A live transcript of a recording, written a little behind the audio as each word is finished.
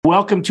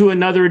Welcome to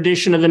another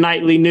edition of the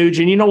Nightly Nuge.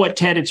 And you know what,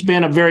 Ted? It's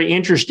been a very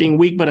interesting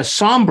week, but a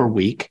somber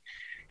week.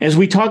 As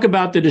we talk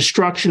about the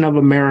destruction of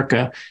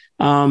America,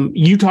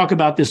 you talk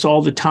about this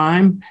all the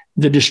time,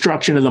 the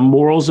destruction of the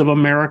morals of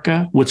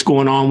America, what's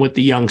going on with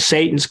the Young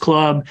Satan's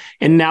Club,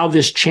 and now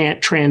this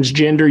chant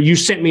transgender. You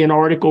sent me an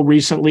article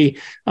recently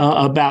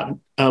about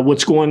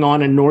what's going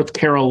on in North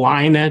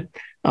Carolina.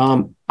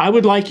 I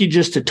would like you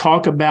just to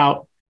talk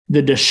about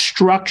the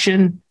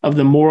destruction of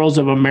the morals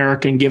of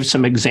America and give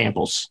some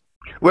examples.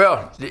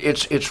 Well,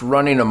 it's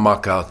running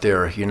amok out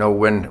there. You know,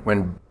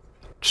 when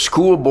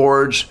school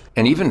boards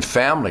and even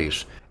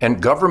families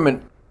and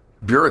government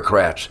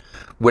bureaucrats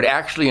would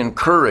actually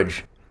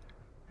encourage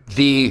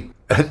that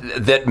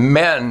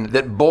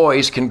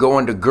boys can go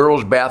into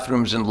girls'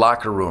 bathrooms and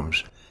locker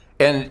rooms.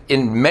 And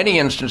in many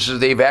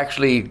instances, they've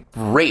actually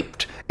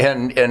raped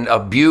and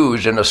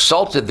abused and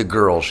assaulted the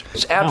girls.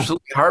 It's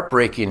absolutely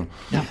heartbreaking.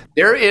 Yeah.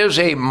 There is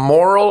a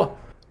moral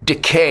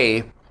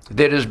decay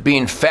that is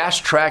being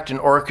fast-tracked and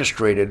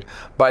orchestrated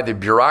by the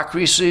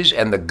bureaucracies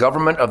and the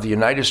government of the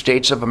United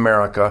States of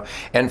America,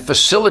 and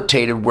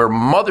facilitated where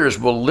mothers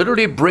will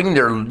literally bring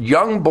their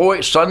young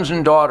boys, sons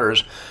and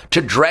daughters, to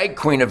drag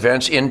queen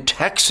events in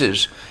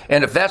Texas.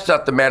 And if that's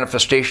not the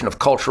manifestation of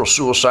cultural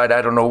suicide,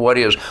 I don't know what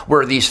is,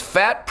 where these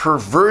fat,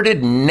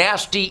 perverted,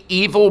 nasty,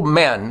 evil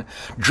men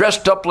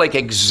dressed up like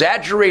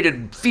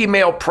exaggerated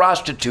female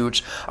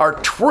prostitutes are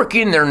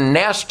twerking their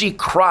nasty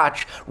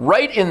crotch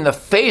right in the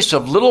face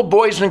of little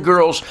boys and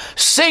girls,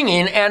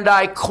 singing, and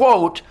I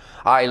quote,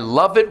 "I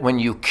love it when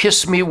you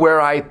kiss me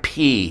where I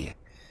pee."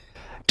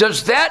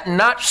 Does that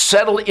not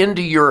settle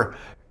into your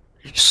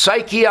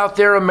psyche out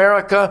there,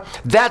 America?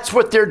 That's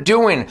what they're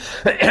doing.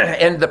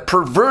 And the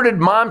perverted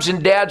moms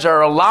and dads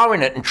are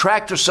allowing it, and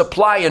Tractor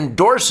Supply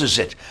endorses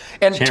it,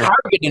 and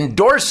Target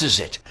endorses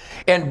it,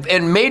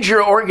 and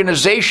major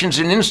organizations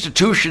and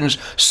institutions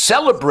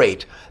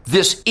celebrate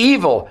this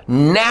evil,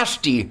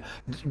 nasty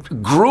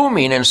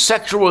grooming and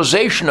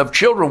sexualization of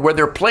children, where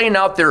they're playing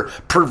out their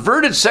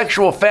perverted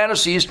sexual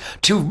fantasies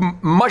to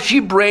mushy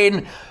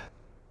brain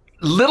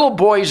little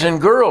boys and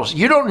girls.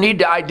 You don't need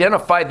to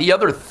identify the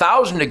other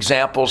 1,000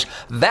 examples.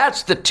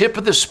 That's the tip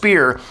of the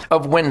spear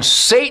of when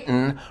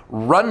Satan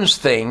runs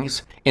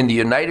things in the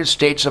United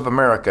States of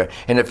America.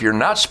 And if you're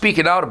not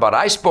speaking out about it,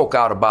 I spoke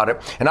out about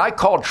it, and I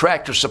called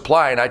Tractor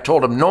Supply and I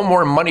told them no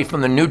more money from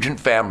the Nugent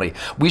family.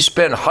 We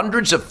spend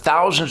hundreds of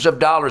thousands of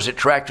dollars at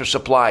Tractor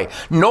Supply.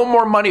 No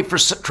more money for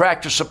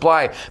Tractor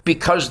Supply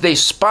because they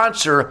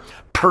sponsor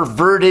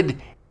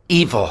perverted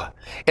evil.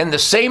 And the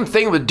same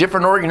thing with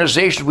different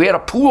organizations. We had a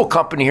pool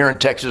company here in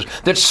Texas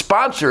that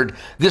sponsored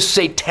this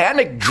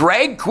satanic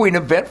drag queen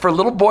event for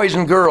little boys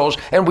and girls,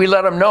 and we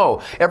let them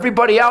know,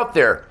 everybody out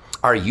there,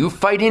 are you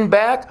fighting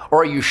back,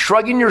 or are you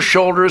shrugging your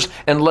shoulders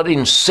and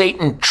letting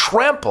Satan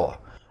trample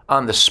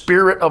on the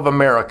spirit of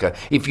America?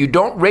 If you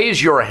don't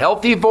raise your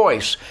healthy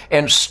voice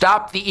and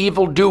stop the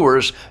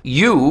evildoers,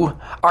 you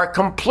are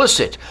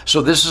complicit.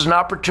 So this is an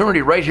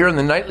opportunity right here in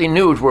the Nightly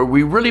Nuge where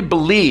we really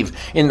believe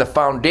in the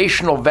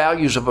foundational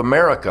values of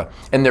America,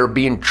 and they're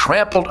being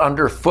trampled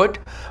underfoot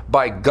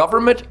by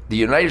government, the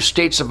United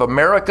States of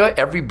America,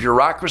 every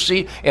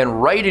bureaucracy,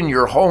 and right in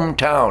your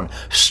hometown.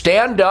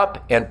 Stand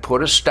up and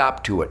put a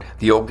stop to it.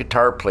 The old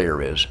guitar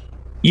player is.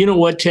 You know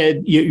what,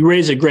 Ted? You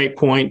raise a great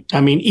point.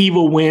 I mean,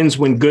 evil wins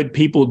when good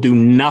people do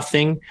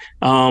nothing.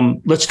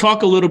 Let's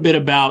talk a little bit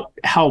about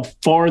how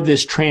far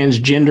this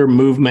transgender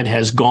movement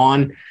has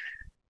gone.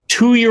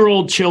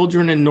 2-year-old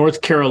children in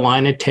North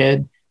Carolina,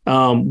 Ted,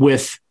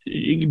 with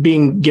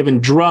being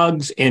given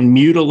drugs and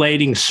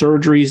mutilating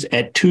surgeries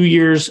at 2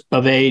 years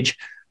of age.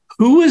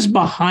 Who is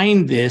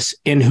behind this,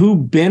 and who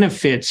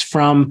benefits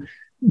from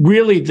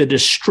really the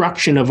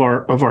destruction of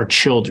our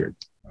children?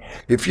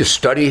 If you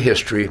study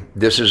history,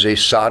 this is a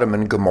Sodom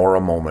and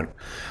Gomorrah moment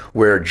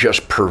where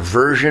just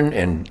perversion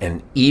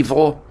and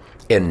evil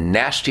and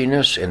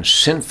nastiness and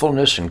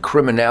sinfulness and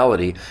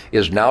criminality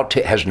has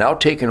now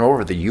taken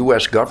over the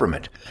U.S.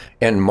 government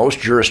and most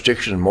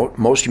jurisdictions,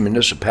 most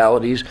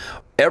municipalities,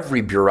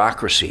 every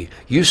bureaucracy.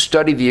 You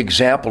study the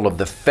example of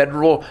the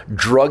Federal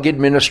Drug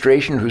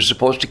Administration, who's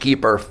supposed to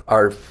keep our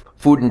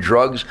food and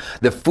drugs.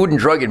 The Food and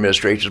Drug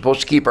Administration is supposed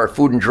to keep our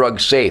food and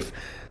drugs safe.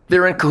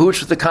 They're in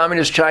cahoots with the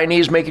Communist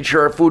Chinese, making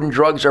sure our food and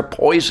drugs are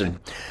poisoned.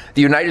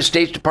 The United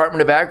States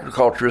Department of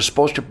Agriculture is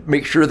supposed to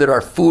make sure that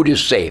our food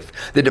is safe.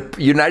 The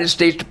United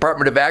States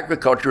Department of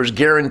Agriculture is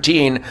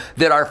guaranteeing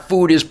that our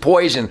food is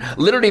poisoned,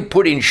 literally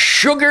putting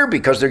sugar,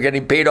 because they're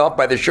getting paid off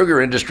by the sugar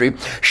industry,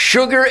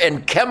 sugar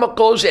and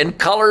chemicals and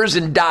colors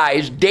and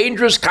dyes,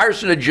 dangerous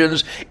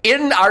carcinogens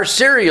in our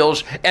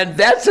cereals, and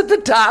that's at the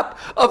top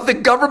of the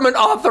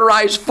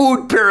government-authorized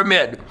food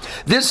pyramid.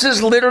 This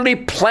is literally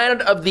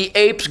Planet of the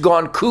Apes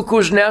gone cuckoo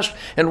cuckoo's nest.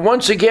 And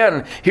once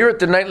again, here at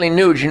the Nightly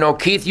Nuge,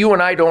 Keith, you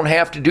and I don't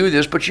have to do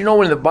this, but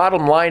when the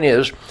bottom line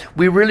is,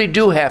 we really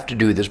do have to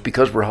do this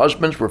because we're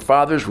husbands, we're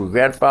fathers, we're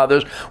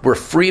grandfathers, we're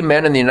free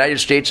men in the United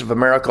States of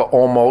America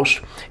almost,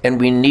 and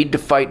we need to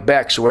fight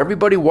back. So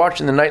everybody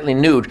watching the Nightly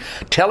Nuge,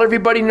 tell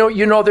everybody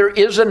there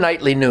is a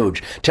Nightly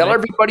Nuge. Tell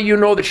everybody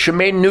that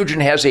Shemaine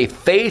Nugent has a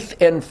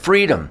faith and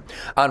freedom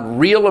on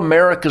Real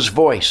America's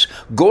Voice.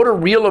 Go to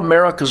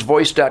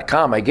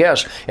realamericasvoice.com, I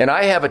guess, and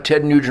I have a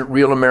Ted Nugent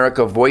Real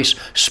America Voice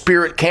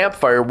Spirit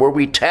Campfire where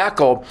we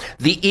tackle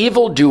the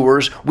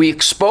evildoers, we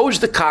expose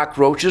the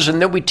cockroaches,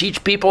 and then we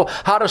teach people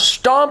how to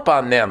stomp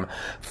on them.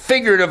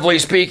 Figuratively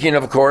speaking,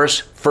 of course,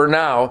 for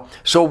now.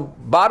 So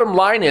bottom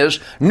line is,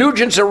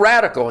 Nugent's a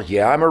radical.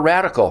 Yeah, I'm a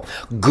radical.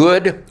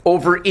 Good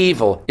over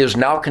evil is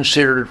now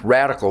considered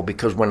radical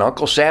because when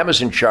Uncle Sam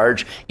is in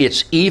charge,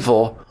 it's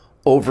evil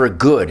over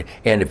good.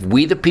 And if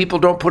we, the people,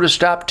 don't put a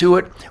stop to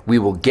it, we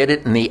will get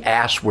it in the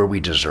ass where we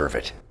deserve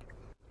it.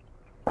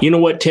 You know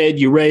what, Ted?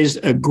 You raised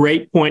a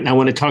great point, and I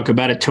want to talk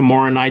about it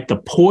tomorrow night. The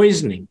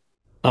poisoning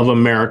of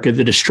America,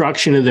 the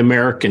destruction of the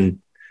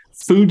American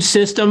food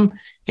system,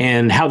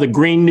 and how the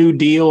Green New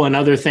Deal and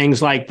other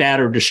things like that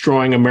are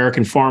destroying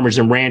American farmers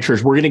and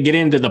ranchers. We're going to get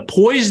into the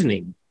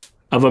poisoning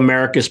of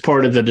America as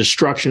part of the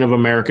destruction of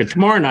America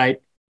tomorrow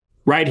night,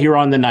 right here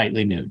on the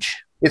Nightly Nuge.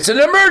 It's an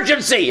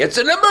emergency! It's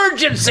an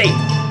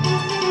emergency!